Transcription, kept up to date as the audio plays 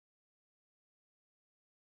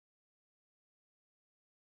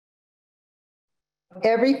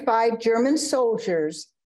Every 5 German soldiers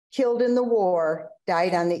killed in the war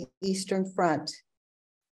died on the Eastern Front.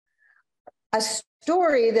 A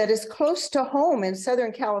story that is close to home in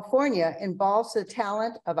Southern California involves the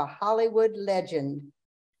talent of a Hollywood legend.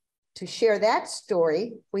 To share that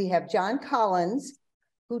story, we have John Collins,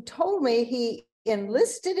 who told me he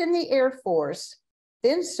enlisted in the Air Force,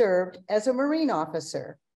 then served as a Marine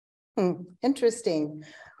officer. Interesting.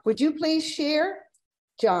 Would you please share,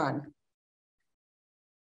 John?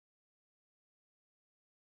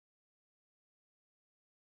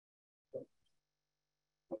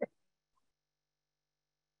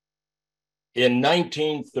 In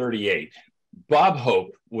 1938, Bob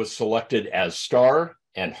Hope was selected as star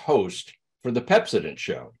and host for The Pepsodent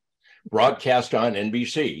Show, broadcast on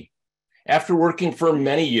NBC, after working for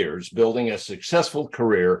many years building a successful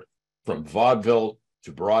career from vaudeville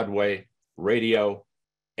to Broadway, radio,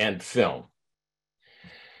 and film.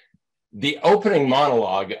 The opening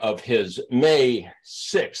monologue of his May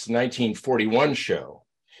 6, 1941 show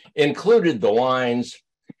included the lines,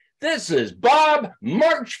 "This is Bob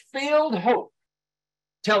Marchfield Hope,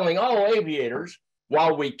 telling all aviators,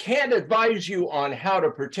 while we can't advise you on how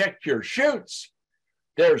to protect your chutes,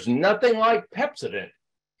 there's nothing like Pepsodent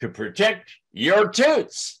to protect your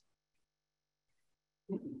toots."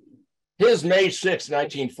 His May 6,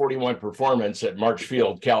 1941 performance at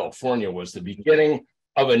Marchfield, California was the beginning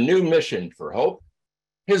of a new mission for Hope.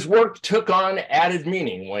 His work took on added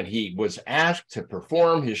meaning when he was asked to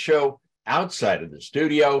perform his show outside of the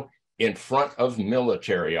studio in front of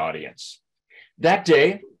military audience. That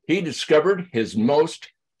day, he discovered his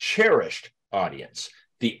most cherished audience,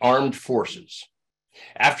 the armed forces.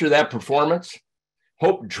 After that performance,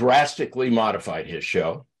 Hope drastically modified his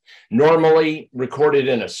show, normally recorded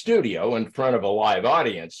in a studio in front of a live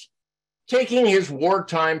audience, taking his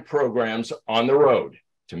wartime programs on the road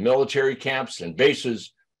to military camps and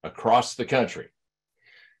bases across the country.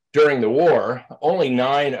 During the war, only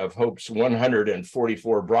 9 of Hope's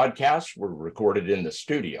 144 broadcasts were recorded in the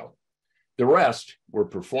studio. The rest were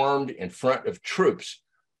performed in front of troops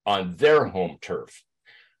on their home turf,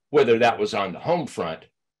 whether that was on the home front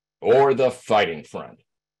or the fighting front.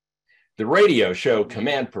 The radio show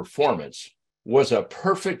Command Performance was a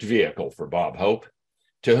perfect vehicle for Bob Hope,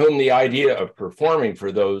 to whom the idea of performing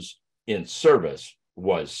for those in service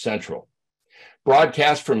was central.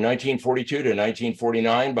 Broadcast from 1942 to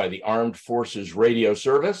 1949 by the Armed Forces Radio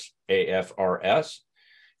Service, AFRS,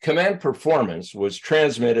 Command Performance was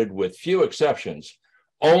transmitted with few exceptions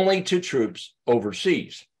only to troops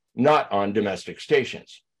overseas, not on domestic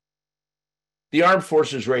stations. The Armed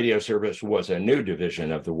Forces Radio Service was a new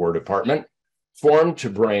division of the War Department, formed to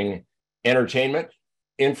bring entertainment,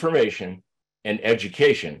 information, and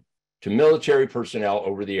education to military personnel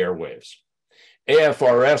over the airwaves.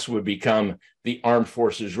 AFRS would become the Armed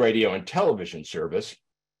Forces Radio and Television Service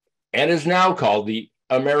and is now called the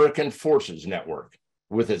American Forces Network,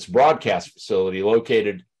 with its broadcast facility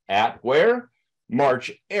located at where?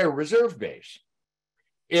 March Air Reserve Base.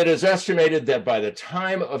 It is estimated that by the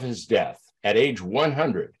time of his death, at age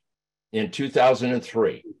 100 in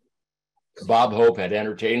 2003, Bob Hope had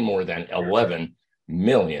entertained more than 11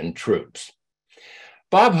 million troops.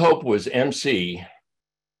 Bob Hope was MC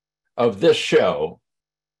of this show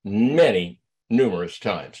numerous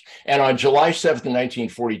times. And on July 7th,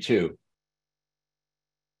 1942,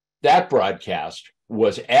 that broadcast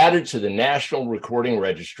was added to the National Recording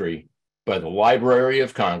Registry by the Library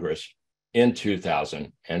of Congress in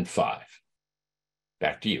 2005.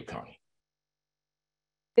 Back to you, Connie.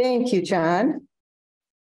 Thank you, John.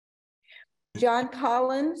 John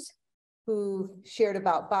Collins, who shared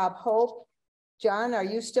about Bob Hope. John, are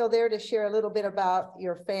you still there to share a little bit about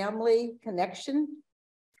your family connection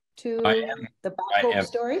to the Bob Hope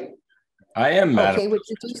story? I am, madam. Okay, would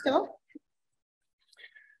you do so?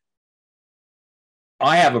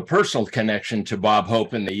 I have a personal connection to Bob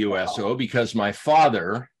Hope in the USO because my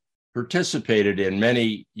father participated in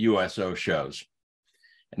many USO shows.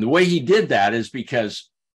 And the way he did that is because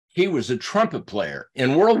he was a trumpet player.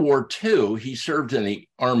 In World War II, he served in the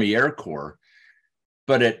Army Air Corps,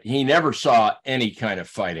 but he never saw any kind of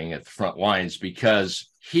fighting at the front lines because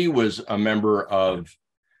he was a member of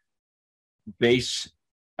the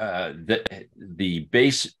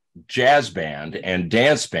bass jazz band and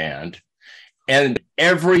dance band, and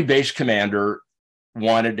every base commander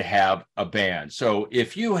wanted to have a band. So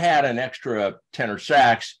if you had an extra tenor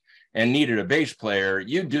sax and needed a bass player,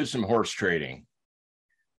 you'd do some horse trading.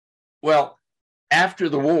 Well, after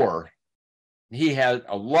the war, he had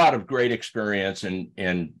a lot of great experience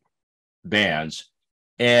in bands,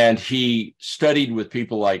 and he studied with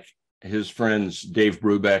people like his friends Dave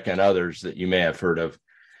Brubeck and others that you may have heard of.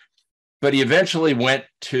 But he eventually went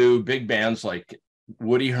to big bands like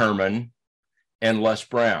Woody Herman and Les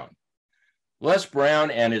Brown. Les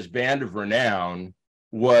Brown and his band of renown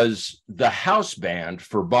was the house band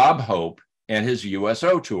for Bob Hope and his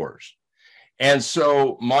USO tours. And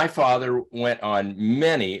so my father went on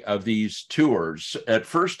many of these tours, at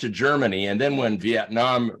first to Germany, and then when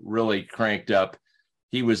Vietnam really cranked up,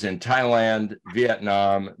 he was in Thailand,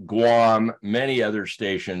 Vietnam, Guam, many other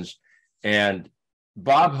stations. And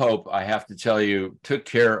Bob Hope, I have to tell you, took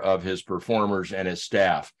care of his performers and his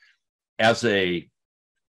staff. As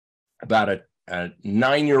about a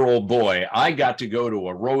 9-year-old boy, I got to go to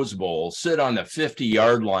a Rose Bowl, sit on the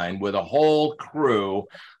 50-yard line with a whole crew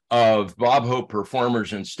of Bob Hope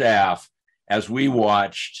performers and staff as we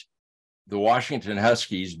watched the Washington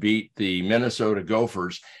Huskies beat the Minnesota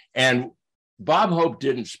Gophers. And Bob Hope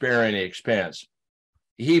didn't spare any expense.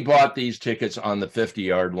 He bought these tickets on the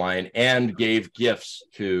 50-yard line and gave gifts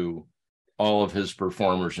to all of his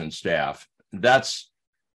performers and staff. That's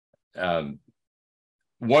one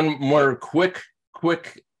more quick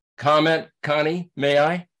comment, Connie, may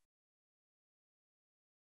I?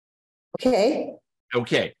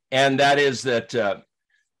 Okay. And that is that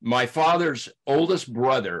my father's oldest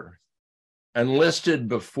brother enlisted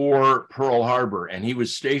before Pearl Harbor, and he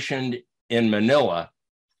was stationed in Manila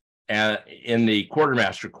in the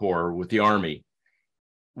Quartermaster Corps with the Army.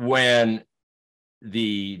 When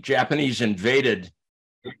the Japanese invaded,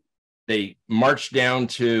 they marched down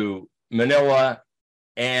to Manila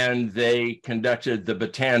and they conducted the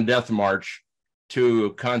Bataan Death March to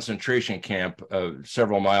a concentration camp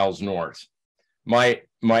several miles north. My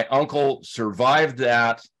uncle survived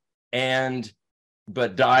that,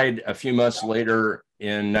 but died a few months later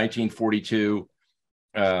in 1942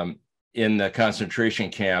 in the concentration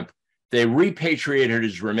camp. They repatriated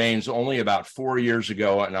his remains only about 4 years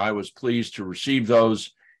ago, and I was pleased to receive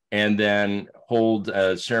those and then hold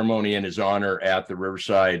a ceremony in his honor at the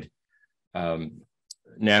Riverside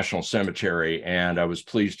National Cemetery, and I was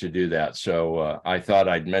pleased to do that. So I thought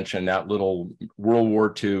I'd mention that little World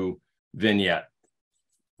War II vignette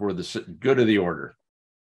for the good of the order.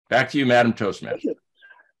 Back to you, Madam Toastmaster.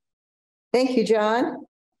 Thank you, John.